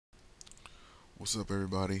What's up,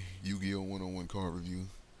 everybody? Yu-Gi-Oh! 101 card review.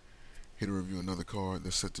 Here to review another card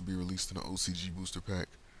that's set to be released in the OCG booster pack.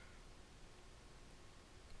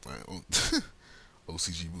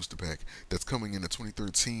 OCG booster pack that's coming in the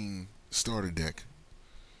 2013 starter deck.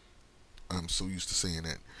 I'm so used to saying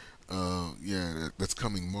that. That's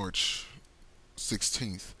coming March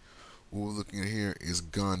 16th. What we're looking at here is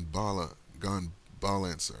Ganbalancer.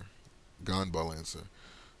 Ganbalancer.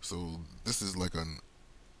 So this is like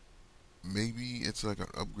maybe it's like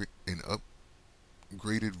an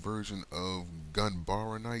upgraded version of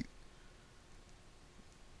Gunbaranite.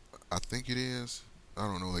 I think it is. I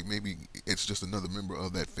don't know. Like maybe it's just another member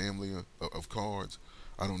of that family of cards.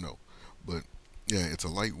 I don't know, but yeah, it's a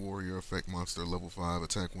light warrior effect monster, level 5,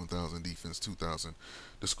 attack 1000, defense 2000.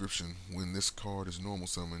 Description: when this card is normal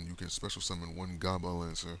summon, you can special summon one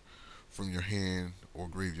Ganbalancer from your hand or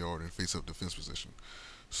graveyard in face-up defense position.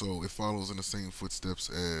 So it follows in the same footsteps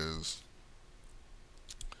as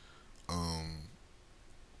um,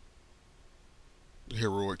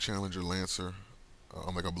 Heroic Challenger Lancer.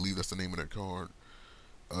 I believe that's the name of that card.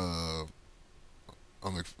 Uh,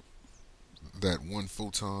 I'm like that one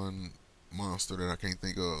photon monster that I can't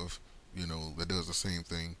think of. That does the same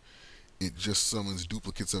thing. It just summons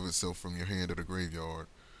duplicates of itself from your hand or the graveyard.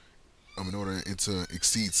 In order to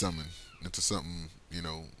exceed summon into something,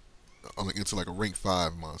 into like a rank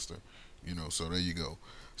 5 monster. So there you go.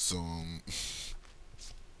 So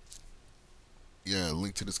yeah,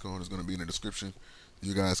 link to this card is going to be in the description.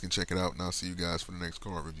 You guys can check it out, and I'll see you guys for the next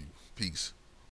card review. Peace.